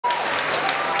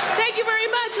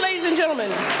much, ladies and gentlemen.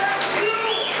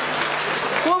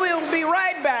 Well, we'll be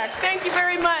right back. Thank you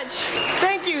very much.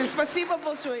 Thank you. Спасибо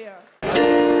большое.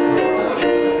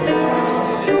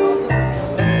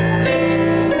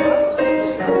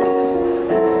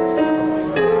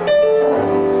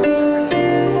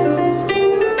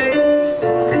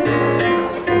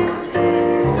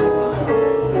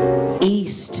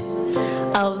 East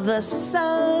of the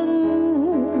sun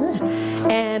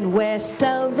and west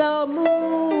of the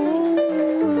moon,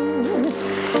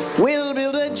 we'll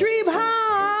build a dream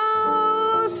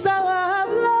house of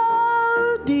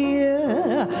love,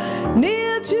 dear,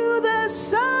 near to the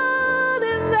sun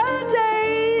in the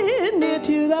day, near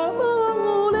to the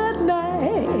moon at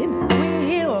night.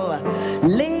 We'll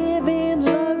live in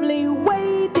lovely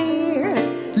way, dear,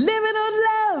 living on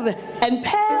love and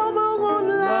pale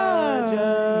moonlight.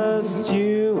 Just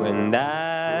you and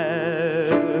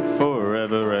I,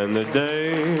 forever and a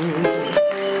day.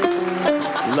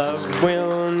 Love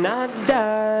will not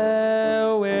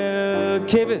die, we'll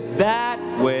keep it that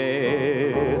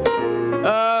way.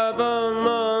 Up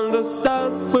among the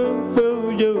stars,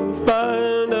 will you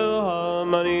find a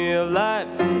harmony of light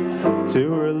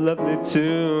to a lovely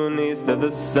tune east of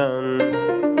the sun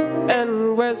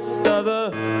and west of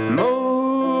the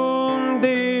moon,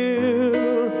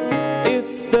 dear.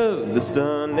 East of the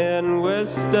sun and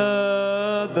west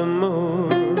of the moon.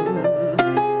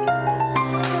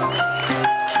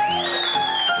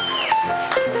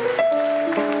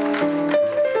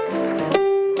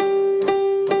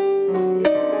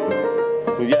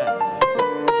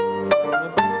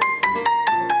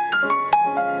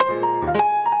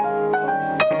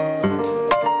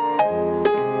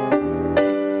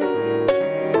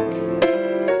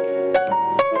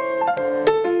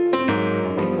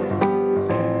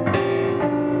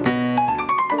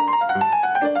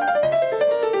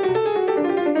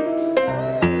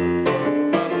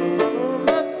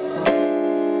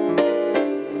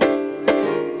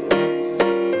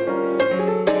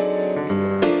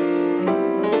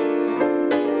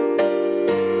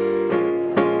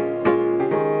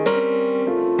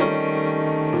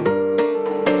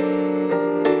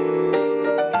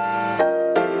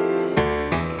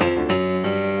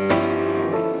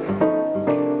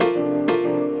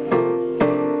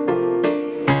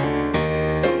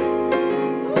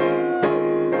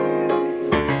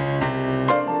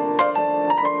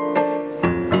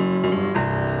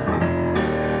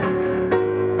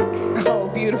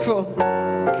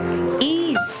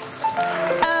 East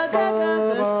of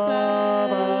the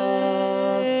sun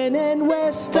and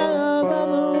west of the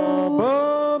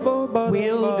moon,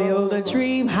 we'll build a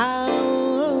dream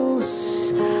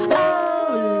house of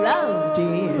love,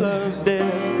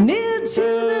 dear, near to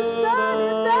the sun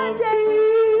in the day,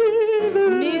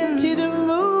 near to the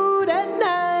moon at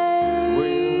night.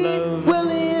 We'll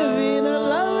live in a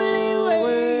lovely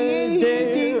way,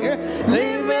 dear,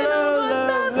 live in a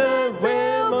lovely way.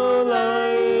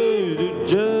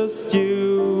 Just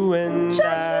you and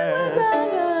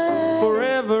I,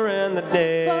 forever and a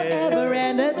day. Forever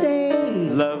and a day.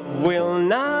 Love will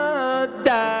not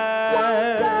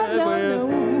die.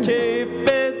 We'll keep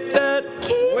it that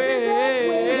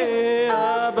way.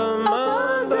 Up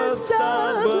among the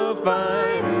stars we'll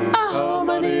find a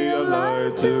harmony of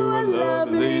light to a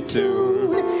lovely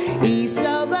tune. East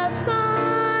of the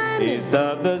sun. East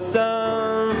of the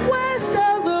sun. West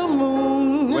of the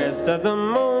moon. West of the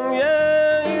moon, yeah.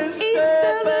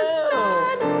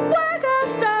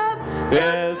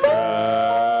 Yes,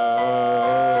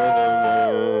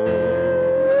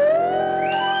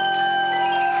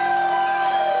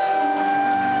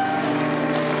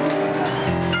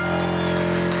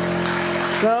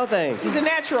 well, thanks. He's a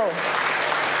natural.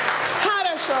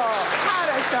 Horace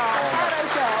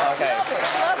Okay.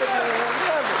 Love it, man.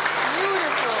 Love it.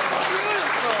 Beautiful,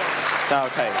 beautiful.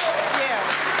 Okay. Yeah.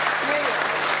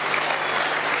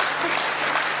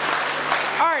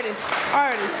 Artist.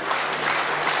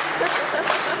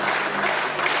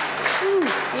 Ooh,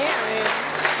 yeah, man.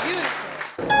 Beautiful.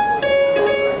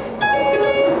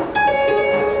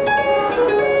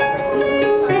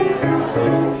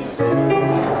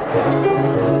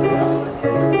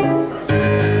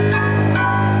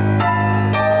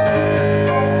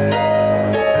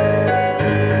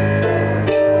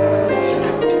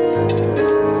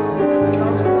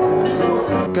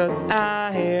 'Cause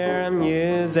I hear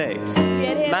music,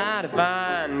 mighty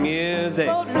fine music.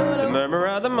 The murmur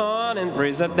of the morning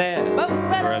breeze up there,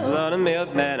 breath of the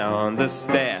milkman on the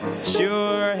stair.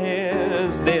 Sure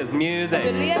is this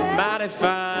music, mighty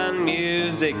fine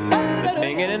music. The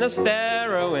singing in a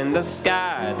sparrow in the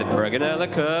sky, the burning of the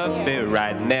coffee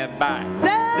right nearby.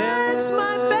 That's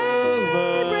my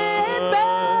favorite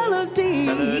band.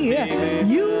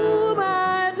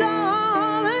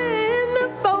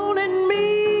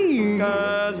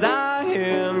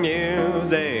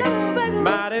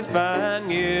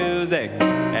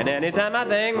 anytime I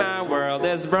think my world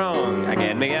is wrong, I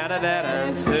get me out of bed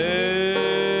and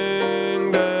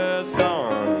sing the song.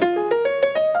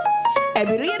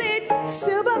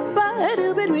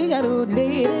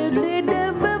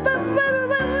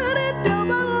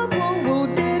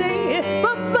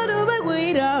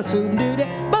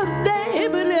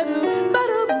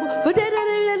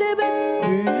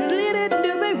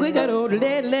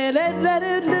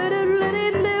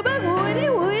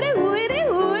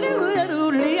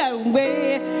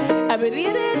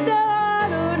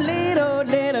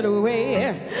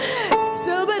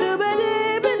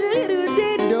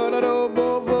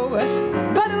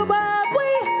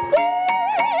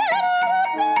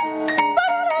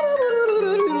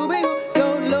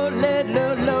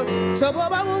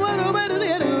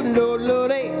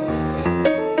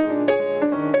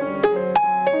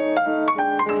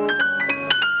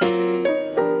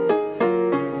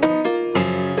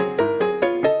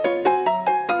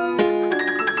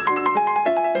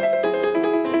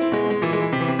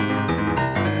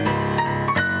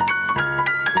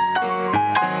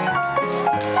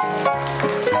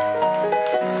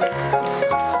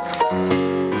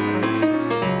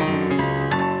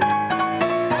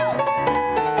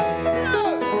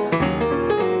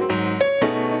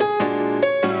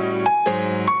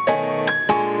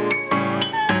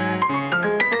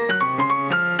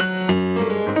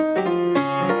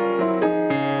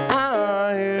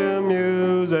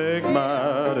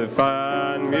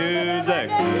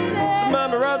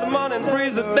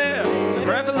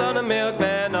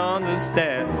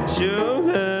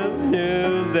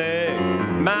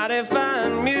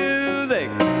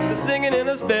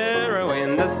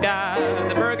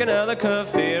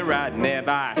 Coffee right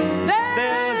nearby.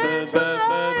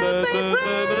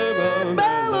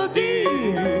 Melody,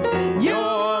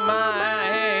 you're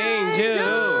my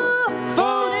angel,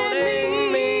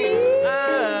 phoning me.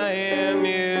 I hear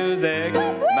music,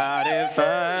 mighty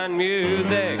fine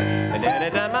music, and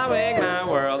anytime I wake, my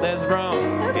world is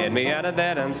wrong. Get me out of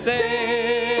bed and sing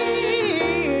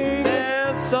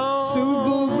this song.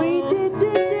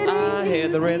 I hear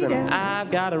the rhythm. I've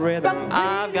got a rhythm.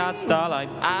 I've got starlight.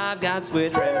 I've got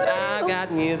sweet dreams. I've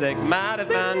got music, mighty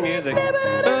fine music.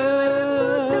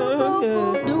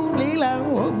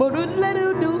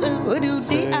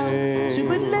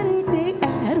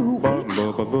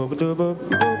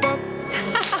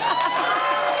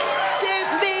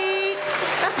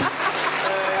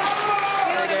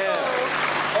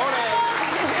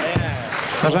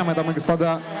 Уважаемые дамы и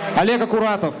господа, Олег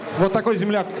Акуратов. Вот такой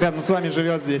земляк рядом с вами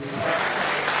живет здесь.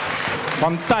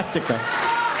 Фантастика.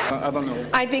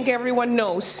 I think everyone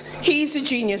knows. He's a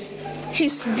genius.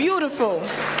 He's beautiful.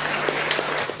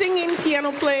 Singing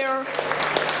piano player.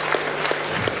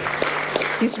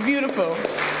 He's beautiful.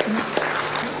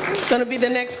 Gonna be the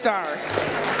next star.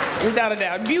 Without a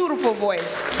doubt. Beautiful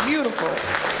voice. Beautiful.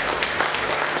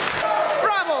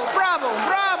 Bravo, bravo,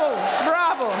 bravo,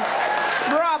 bravo,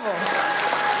 bravo,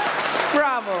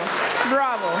 bravo,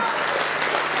 bravo,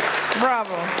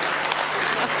 bravo.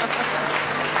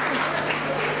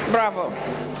 Bravo,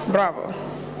 bravo.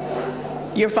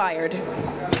 You're fired.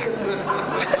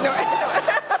 No.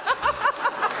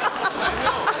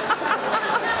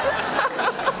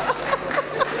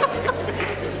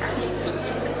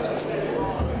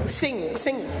 Sing.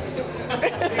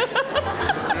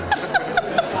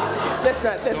 That's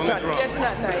not nice.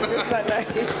 That's not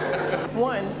nice.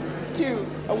 1, 2,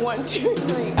 1, 2,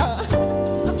 3.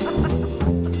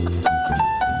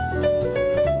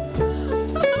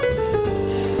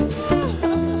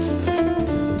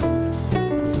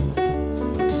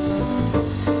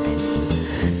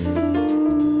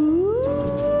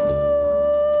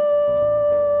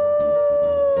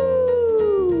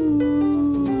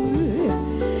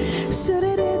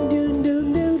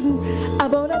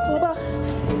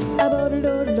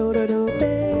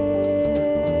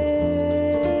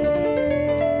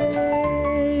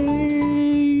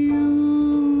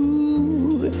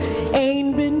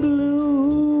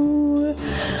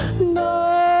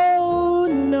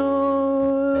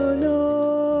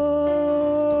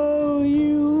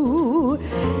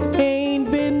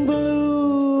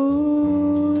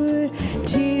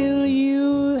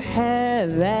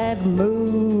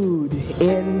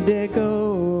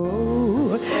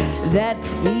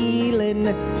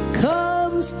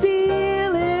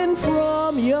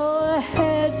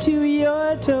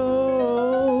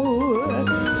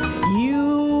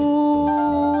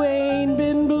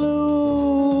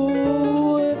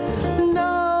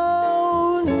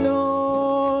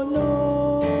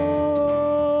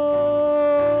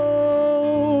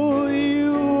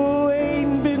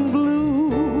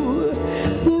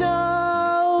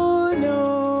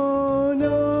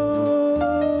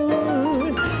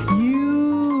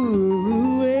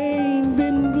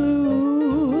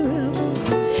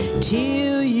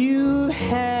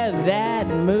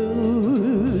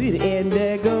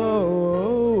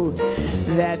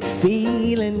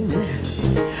 feeling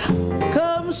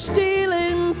come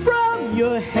stealing from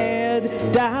your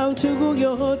head down to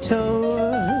your toe.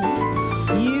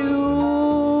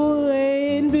 You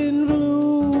ain't been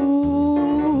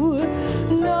blue,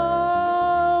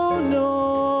 no,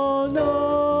 no, no.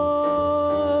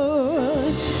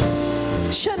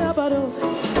 Shut up,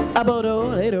 about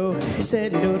little,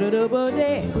 said no to the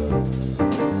body.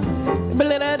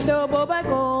 But do bo ba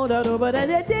go do ba da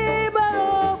de ba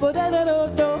bo da do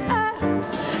do ah.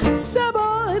 Sabo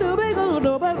do ba go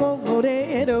do ba go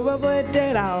de do ba ba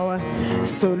de da.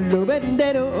 So lo ba de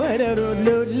do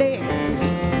do le.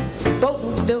 Bo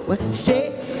do she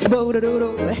bo do do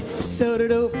so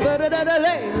do ba da da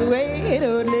le we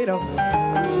do little.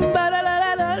 Ba da la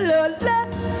la la la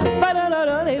ba da la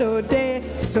la le de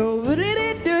so ri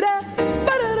do da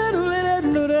ba da da do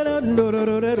do do do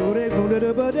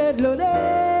do do do.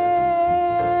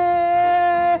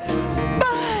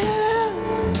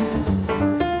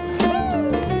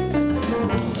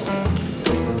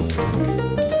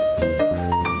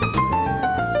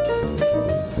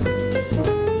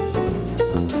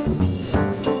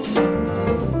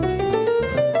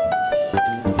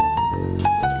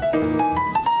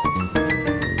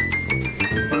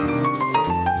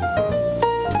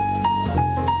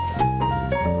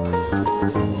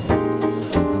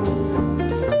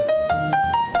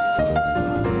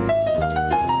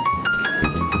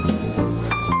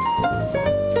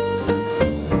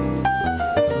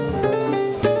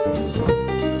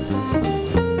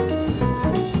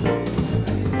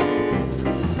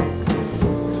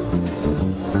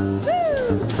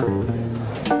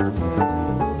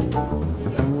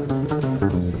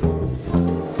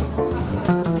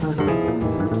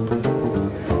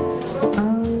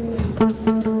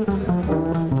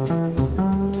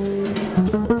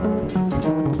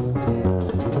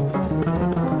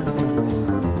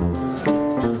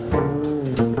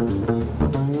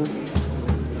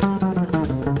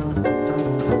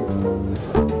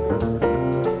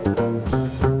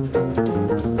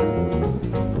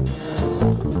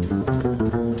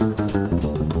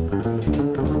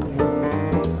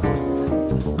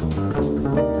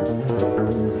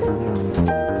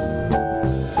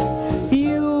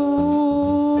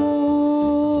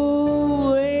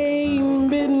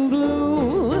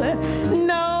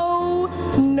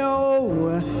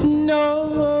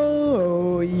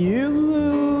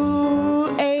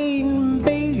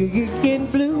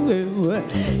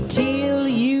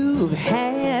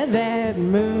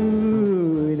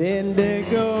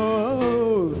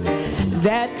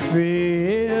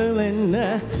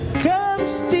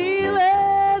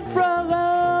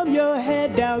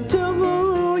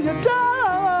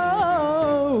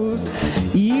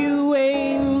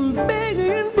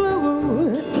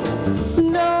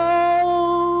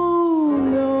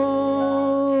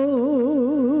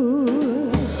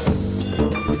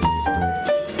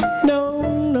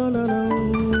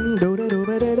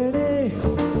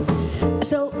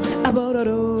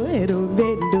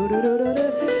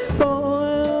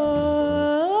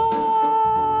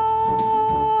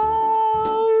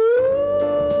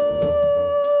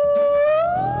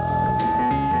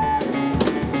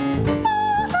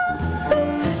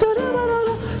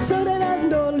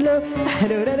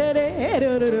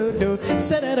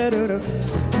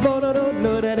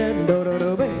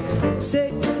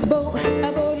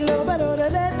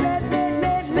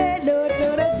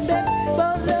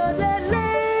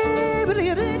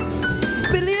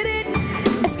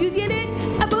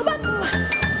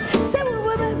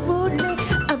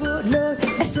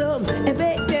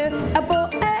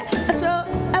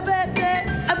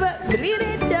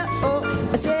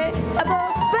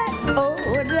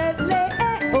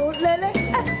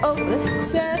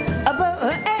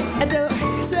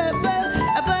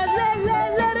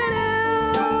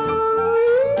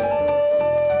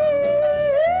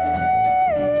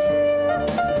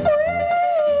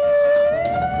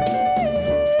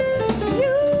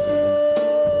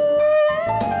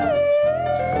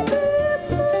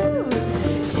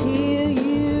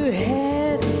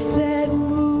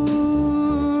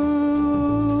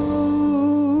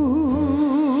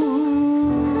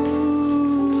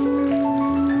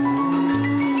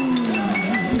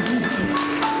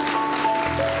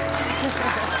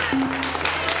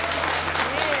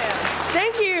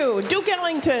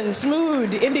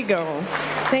 Smooth Indigo.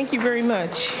 Thank you very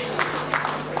much.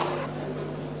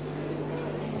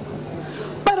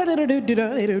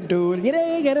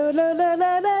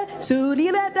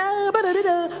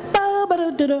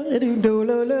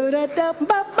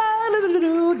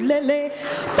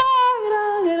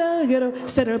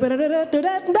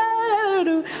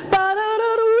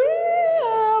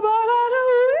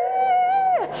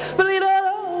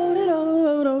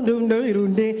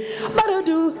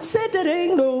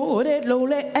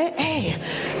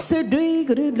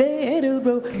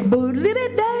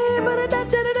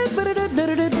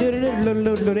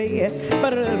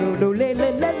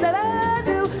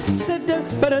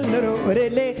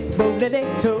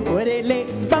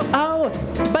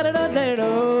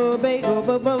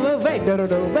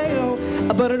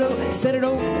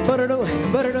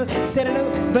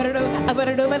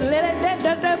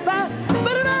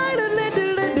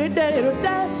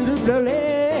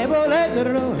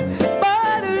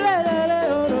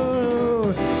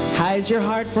 Hide your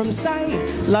heart from sight,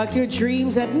 lock your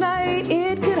dreams at night,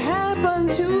 it could happen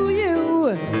to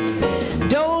you.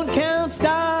 Don't count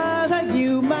stars like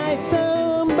you might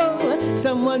stumble.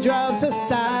 Someone drops a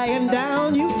sigh and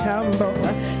down you tumble.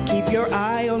 Keep your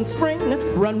eye on spring,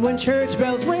 run when church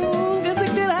bells ring, 'cause it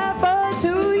could happen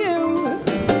to you.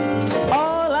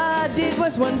 All I did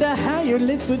was wonder how your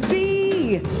lips would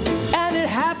be, and it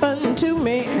happened to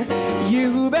me.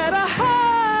 You better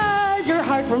hide your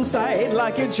heart from sight,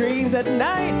 lock your dreams at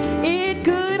night, it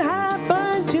could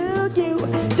happen to you.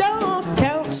 Don't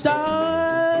count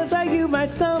stars like you might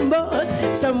stumble.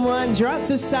 Someone drops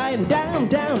a sigh and down,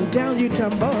 down, down you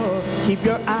tumble. Keep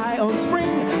your eye on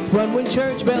spring, run when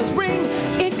church bells ring,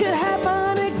 it could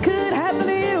happen to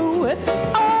you.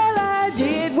 All I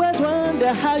did was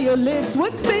wonder how your lips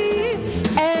would be,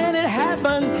 and it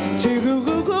happened to me.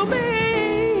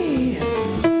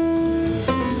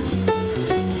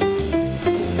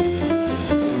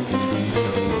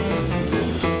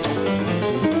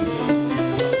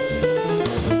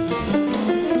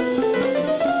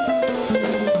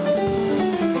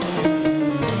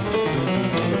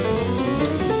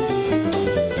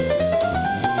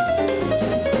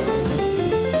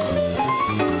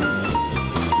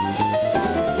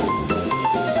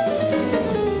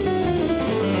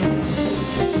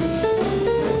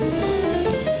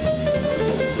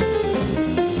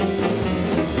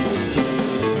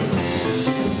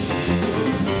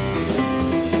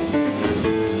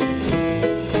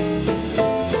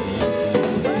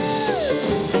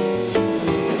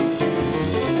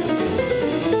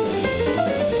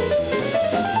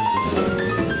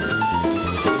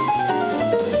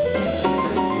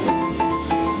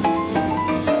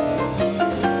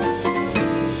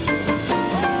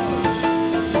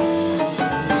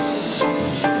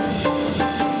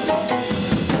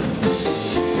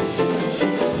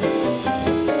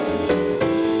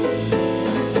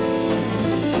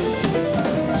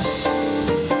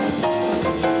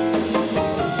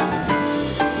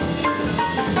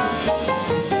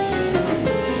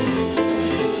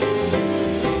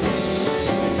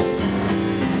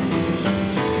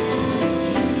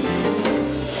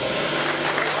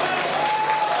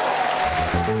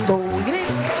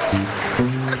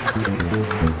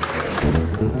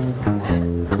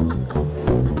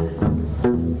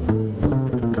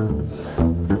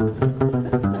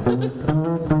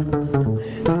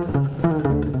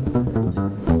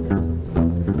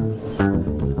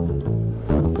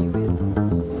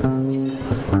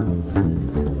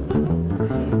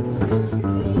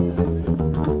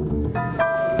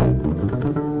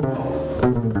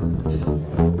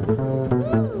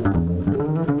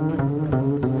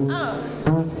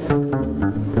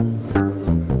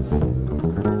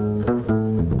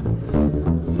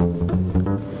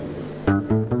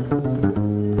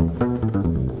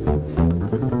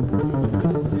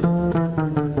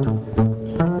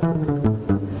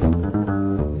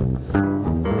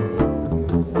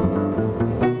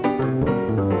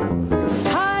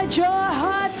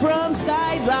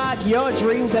 Your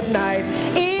dreams at night,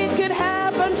 it could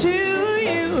happen to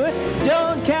you.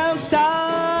 Don't count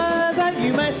stars like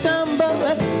you might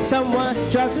stumble. Someone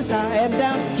drops a sigh and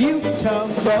down you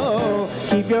tumble.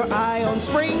 Keep your eye on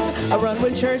spring, a run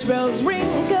when church bells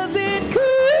ring, 'cause it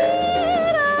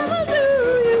could happen to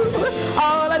you.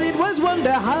 All I did was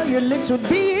wonder how your lips would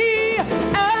be,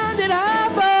 and it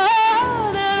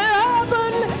happened,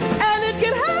 and it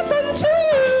could happen to you.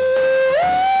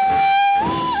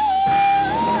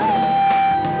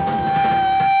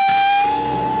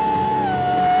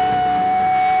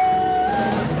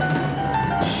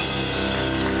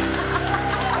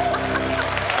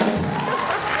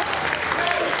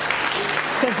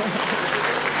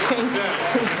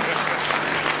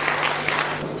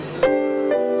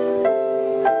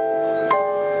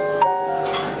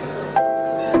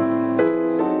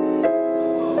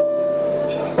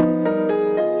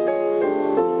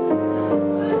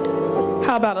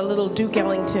 How about a little Duke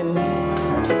Ellington?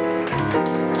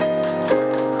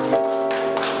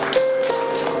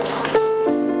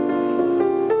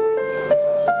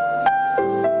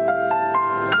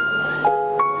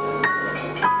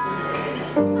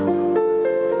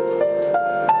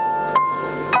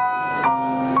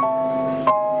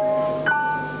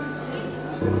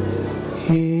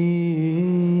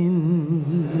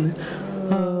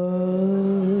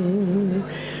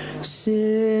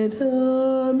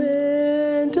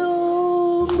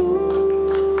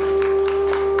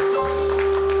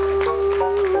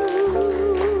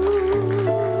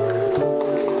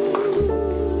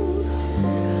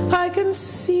 can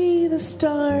see the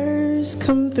stars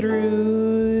come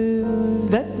through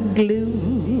the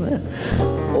gloom,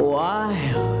 while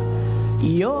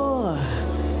your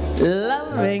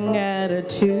loving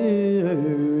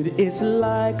attitude is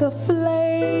like a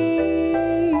flame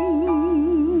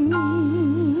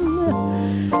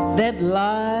that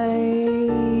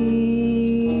lights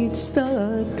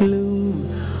the gloom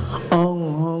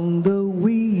on the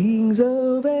wings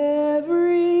of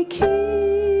every kiss.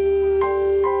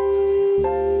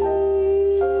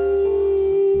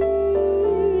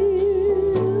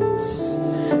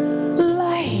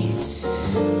 Lights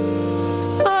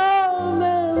a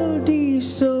melody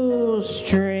so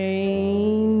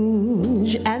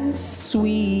strange and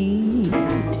sweet,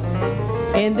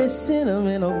 and this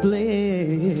sentimental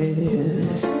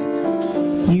bliss,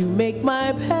 you make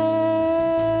my paradise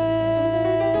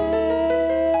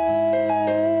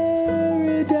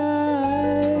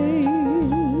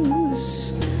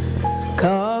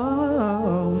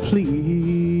complete.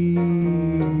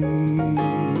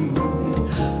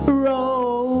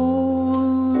 Rose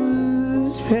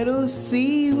petals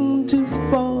seem to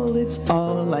fall, it's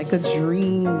all like a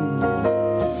dream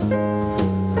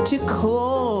to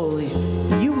call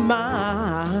you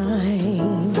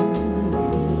mine.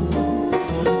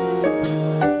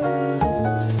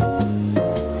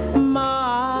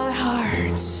 My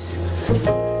heart's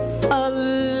a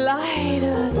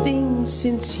lighter thing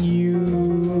since you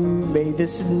made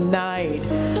this night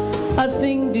a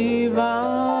thing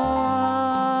divine.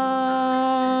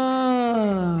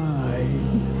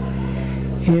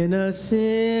 In a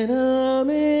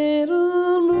sentimental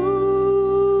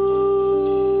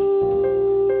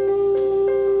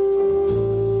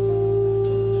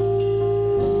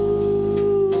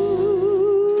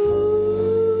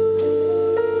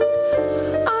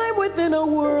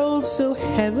so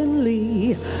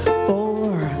heavenly,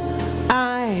 for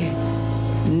I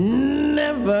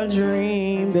never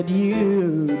dreamed that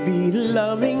you'd be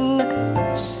loving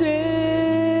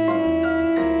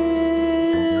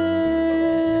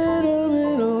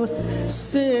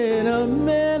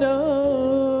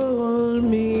sentimental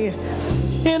me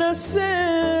in a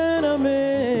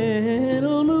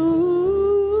sentimental mood.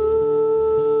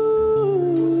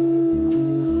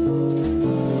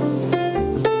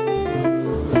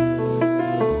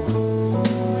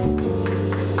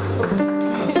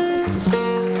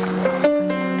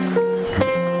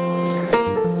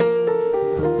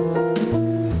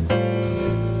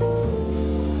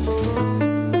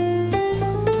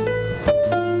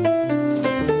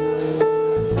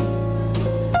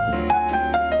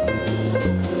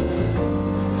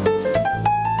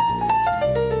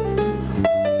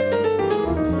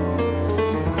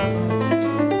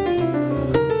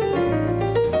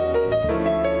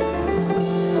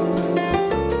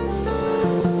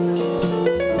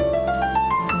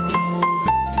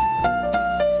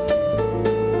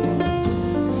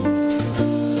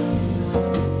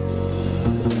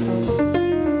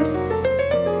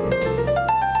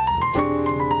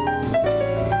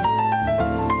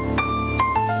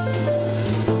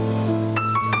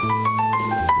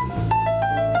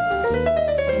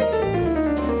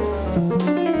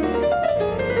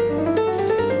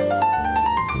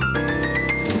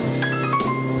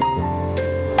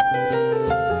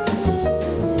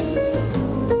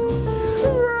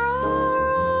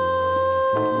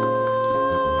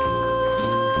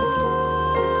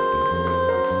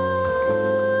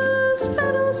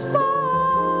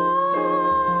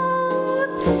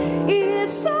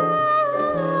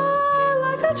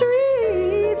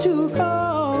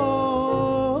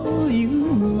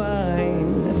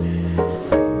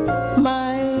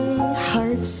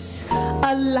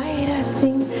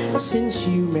 Since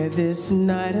you met this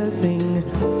night, a thing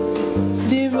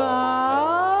divine.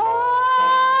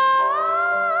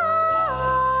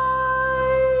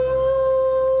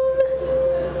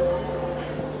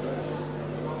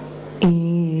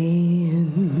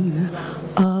 In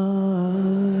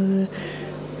a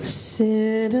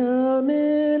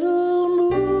sentimental mood.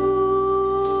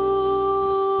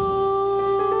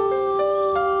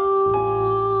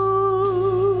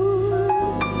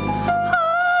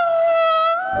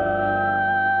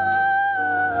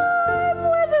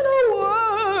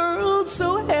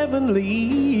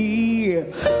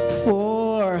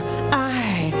 For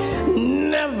I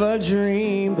never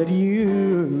dreamed that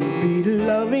you'd be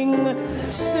loving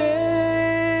sentimental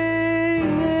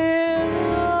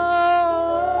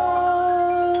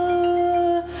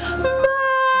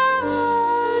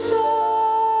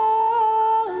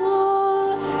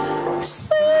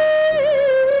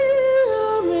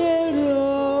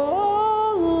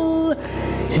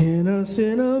in a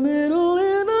sentimental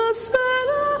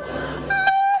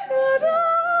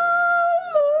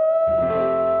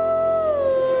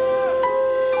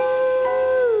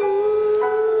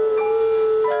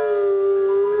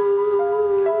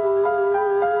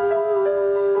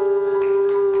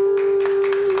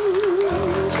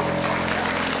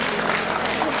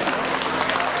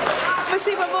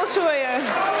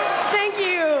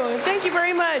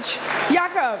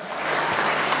Jacob,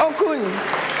 Okun,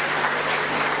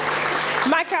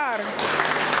 Makar,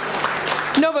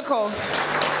 Novikov,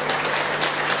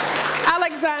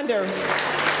 Alexander,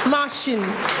 Mashin.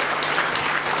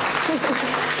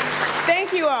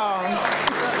 Thank you all.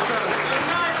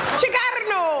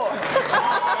 Chicarno.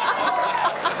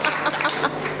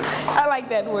 I like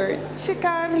that word.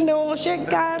 Chicarno,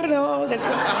 Chicarno. That's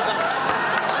what.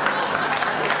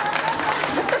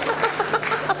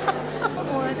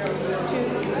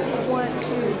 One,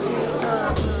 two, three.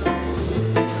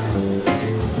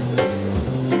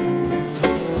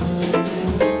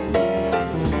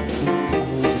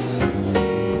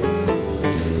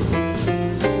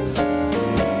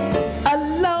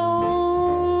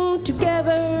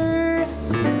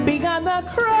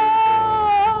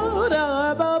 Crowd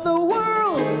above the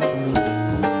world.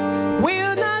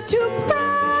 We're not too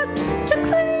proud to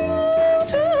cling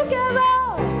together.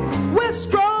 We're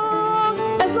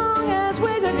strong as long as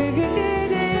we're together.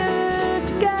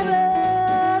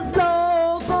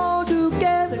 Go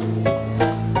together.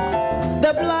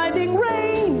 The blinding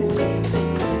rain,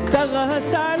 the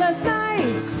starless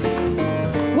nights.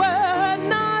 We're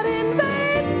not in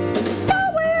vain,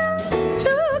 for we're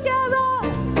together.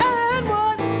 And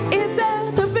what is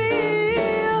there to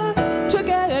feel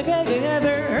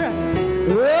together?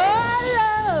 Oh,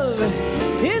 love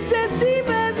is as deep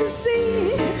as the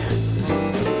sea.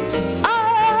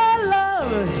 Our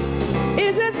love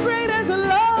is as great as a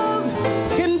love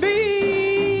can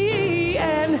be.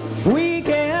 And we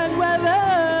can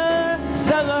weather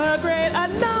the great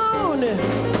unknown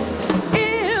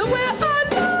if we're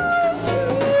alone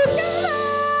together.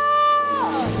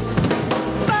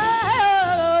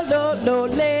 Lo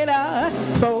later,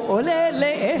 bo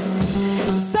lele,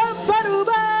 sabaru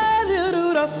baru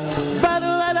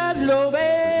baru lo be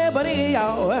bari yo,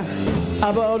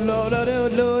 abo lo lo lo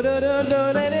lo lo lo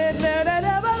le le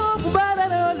le bo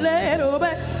baru le lo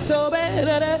be so be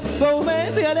le bo be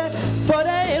le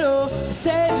podero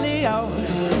se le yo.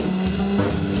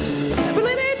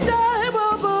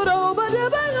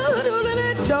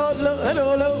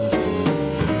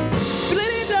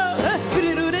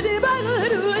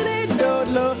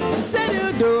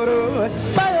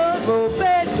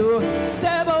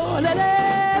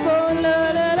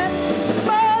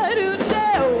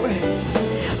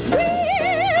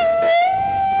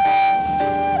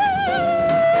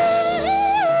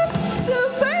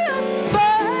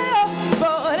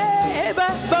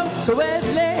 So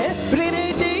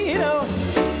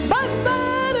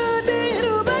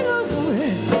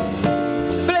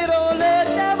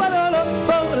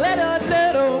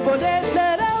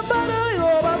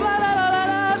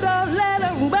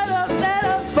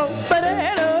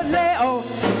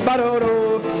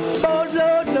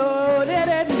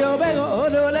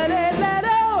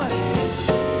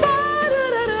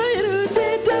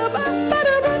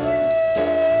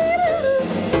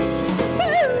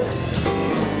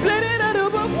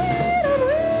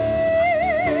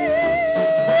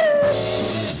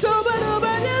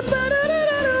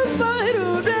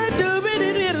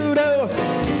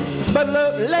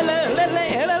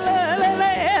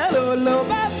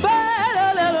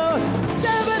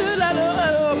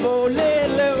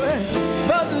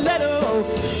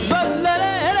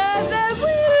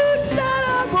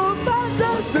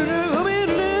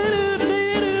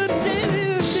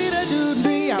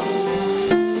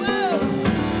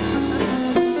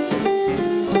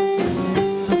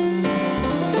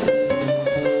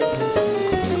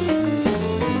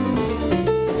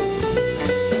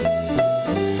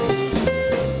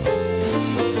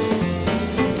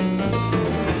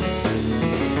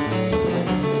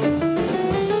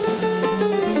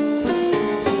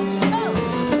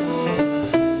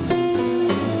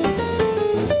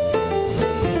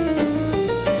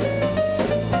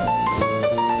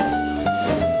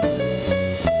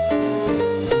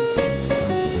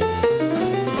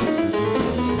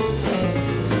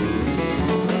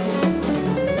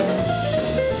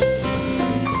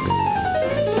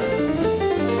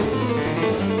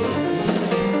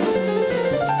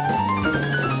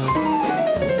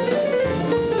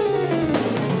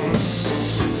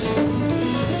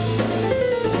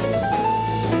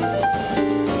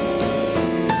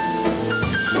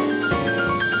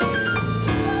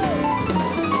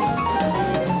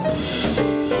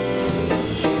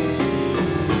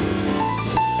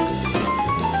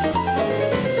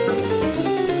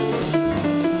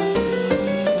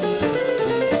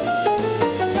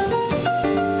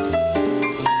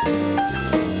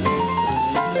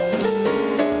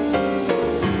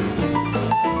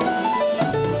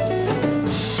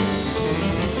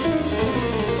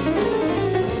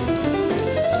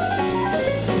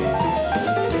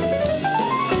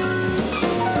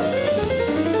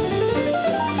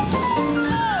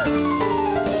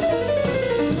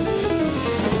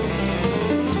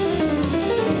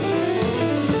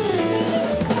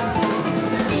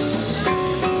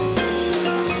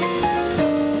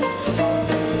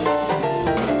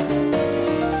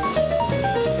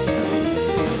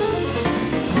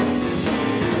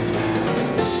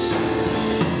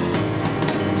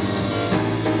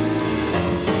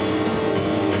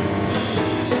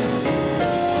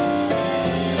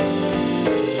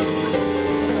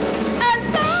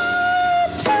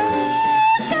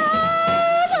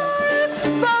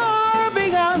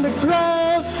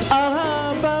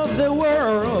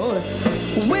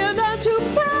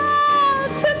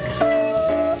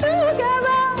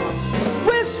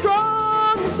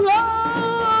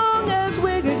long as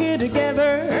we can get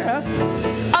together,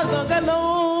 as long as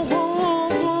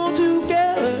long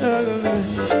together,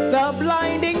 the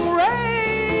blinding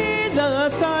rain, the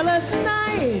starless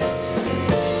nights,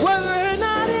 we're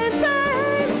not in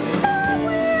vain, but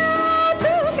we are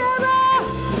together.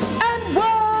 And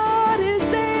what is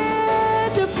there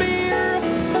to fear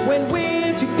when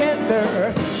we're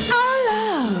together? Our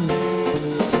love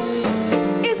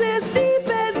is as deep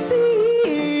as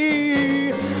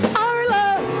sea. Our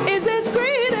love is as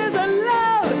great as a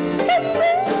love can be.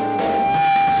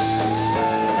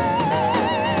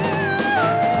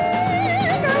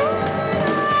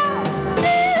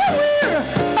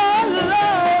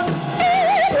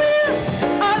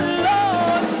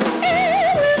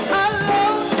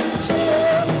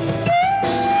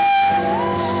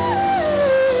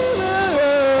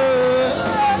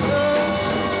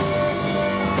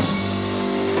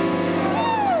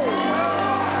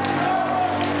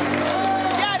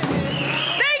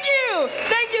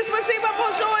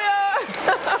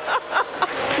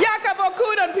 Yakova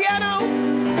on piano.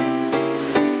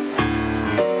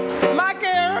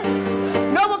 Michael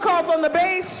Novikov on the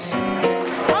bass.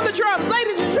 On the drums,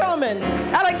 ladies and gentlemen,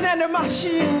 Alexander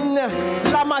Machine,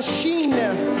 La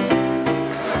Machine.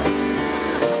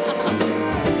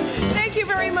 Thank you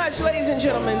very much, ladies and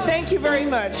gentlemen. Thank you very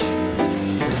much.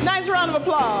 Nice round of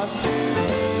applause.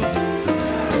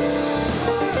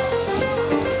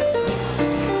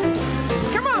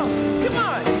 Come on, come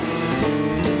on.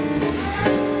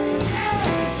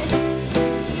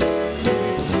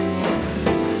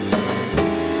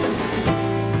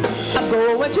 I'm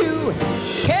going to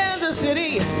Kansas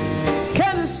City,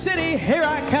 here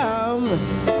I come.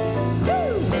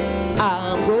 Woo!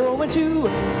 I'm going to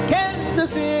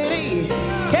Kansas City,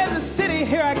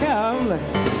 here I come.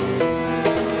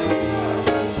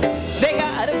 They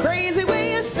got a crazy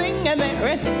way of singing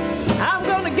there. I'm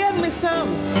gonna get me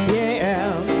some,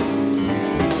 yeah.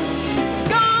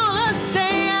 Gonna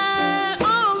stand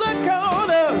on the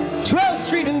corner, 12th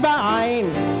Street and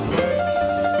Vine.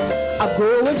 I'm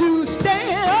going to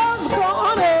stand on the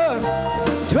corner,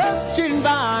 12th Street and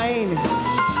Vine,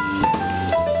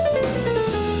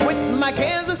 with my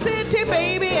Kansas City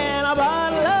baby and a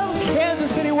bottle of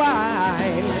Kansas City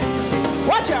wine.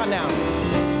 Watch out now.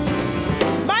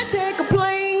 Might take a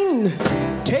plane,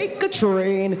 take a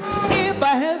train. If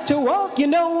I have to walk, you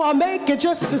know I'll make it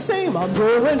just the same. I'm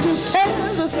going to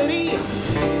Kansas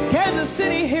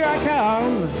City, here I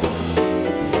come.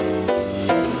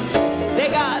 They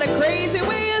got a crazy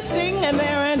way of singing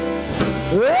there, and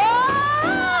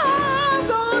I'm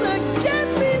gonna get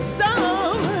me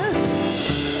some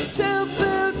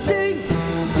self-do-do-do.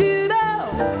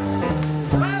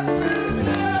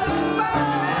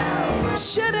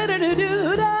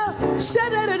 Shut-a-do-do-do,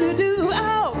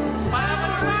 shut-a-do-do-do-ow.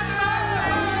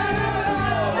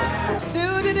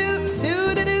 Soo-do-do,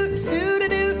 soo-do-do,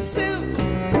 soo-do-do, soo.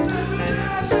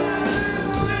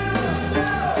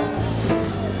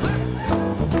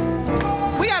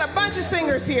 We got a bunch of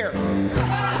singers here.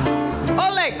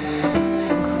 Oleg,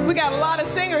 we got a lot of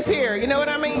singers here. You know what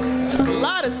I mean? A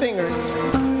lot of singers.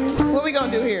 What we gonna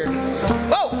do here?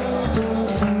 Whoa!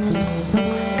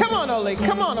 Come on, Oleg,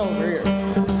 come on over here.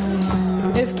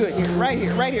 It's good here, right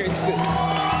here, it's good.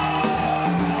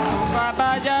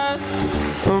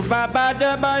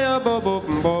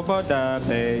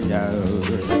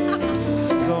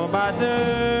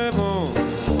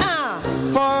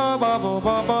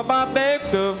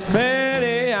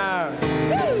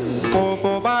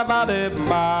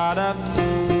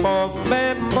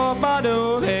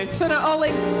 So now,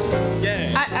 Oleg,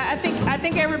 yeah. I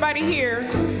think everybody here.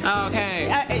 Okay.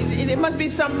 It must be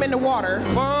something in the water.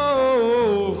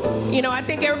 Whoa. You know, I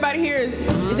think everybody here is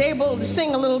able to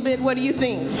sing a little bit. What do you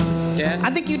think? Yeah.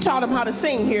 I think you taught them how to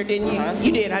sing here, didn't you? Huh?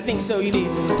 You did. I think so. You did.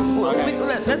 Okay.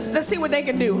 Let's see what they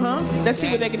can do, huh? Let's see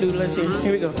what they can do. Let's see.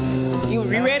 Here we go. You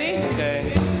ready?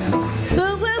 Okay.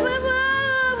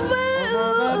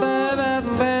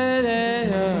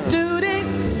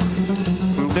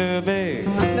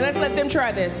 Now let's let them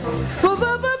try this. I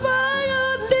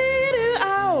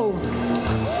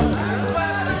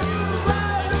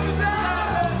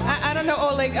don't know,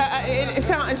 Oleg. It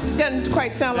doesn't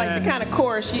quite sound like the kind of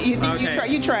chorus. You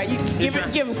try. You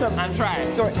give them something. I'm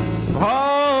trying. Go ahead.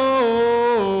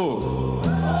 Oh,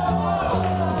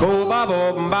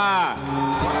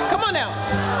 come on now.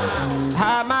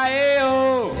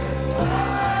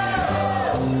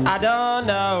 I don't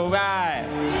know why.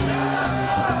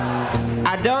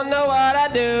 I don't know what I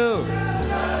do.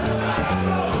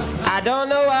 I don't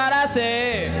know what I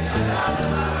say.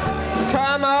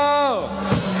 Come on.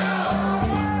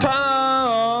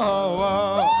 Come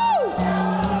on.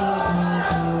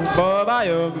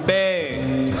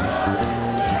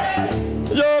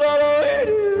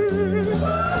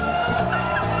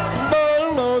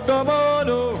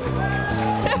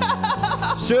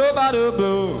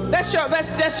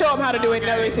 Let's show him how to do it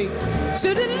now, you see.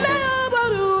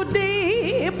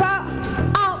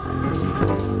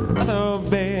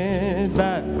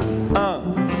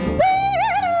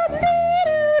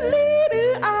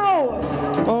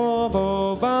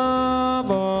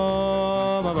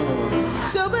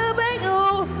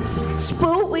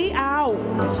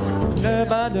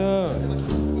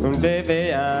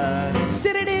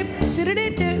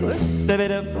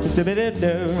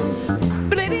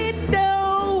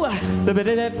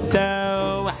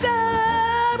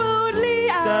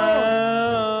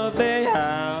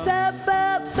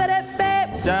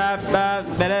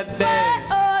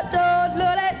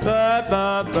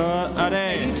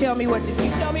 You tell me what to do.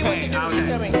 You tell me what to do. You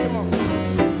tell me. Come on.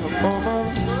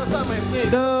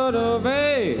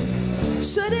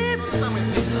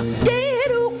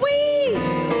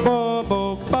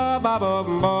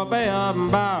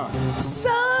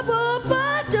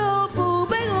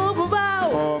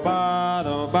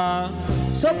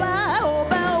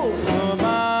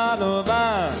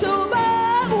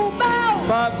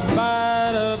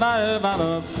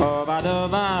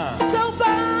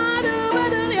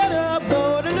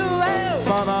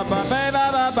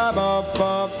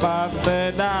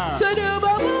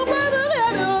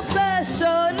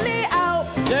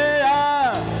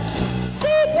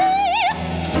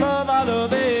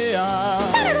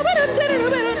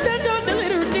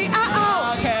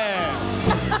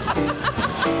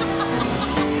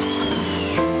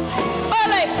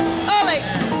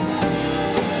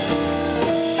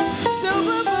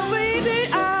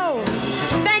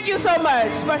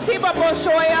 Спасибо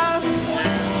большое.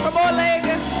 From all leg.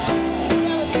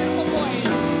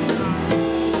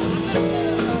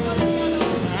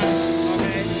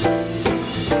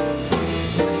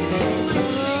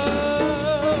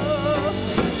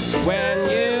 When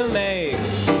you make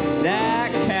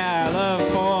that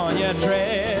California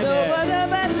trip,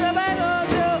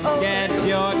 get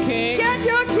your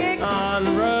kicks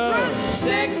on Route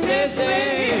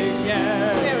 66.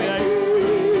 Yeah.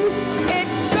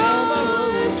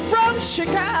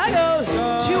 Chicago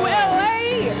to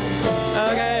LA.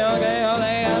 Okay,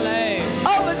 LA.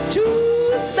 Over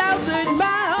 2,000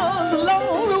 miles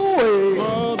along the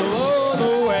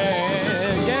way.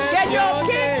 Get your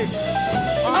kicks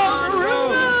on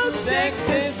Route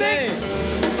 66.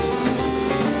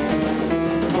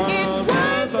 It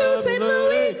runs to St.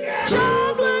 Louis,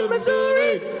 Joplin,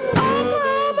 Missouri.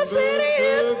 Oklahoma City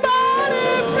is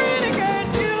mighty pretty good,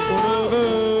 you.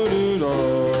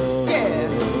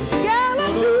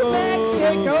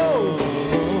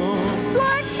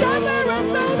 Flagstaff,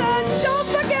 Arizona, don't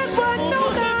forget what no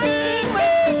name my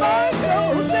voice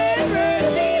goes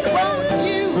every won't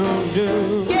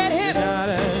you get hip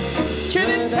to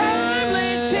this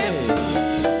timely tip.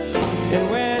 And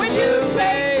when you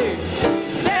take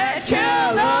that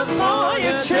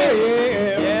California trip,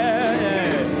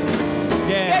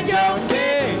 get your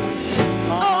kicks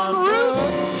on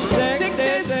Route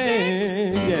 66.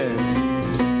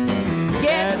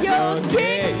 Get your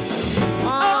kicks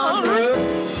on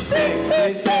Route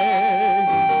 66.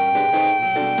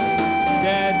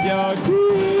 Get your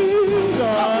kicks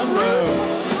on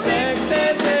Route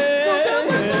 66.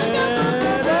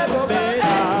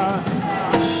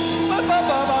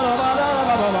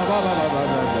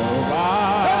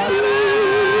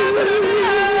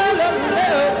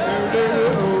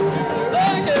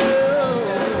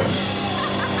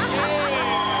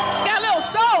 Got a little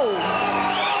soul.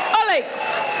 Ole,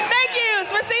 thank you.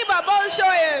 Спасибо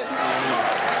большое.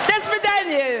 До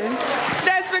свидания.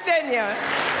 До свидания.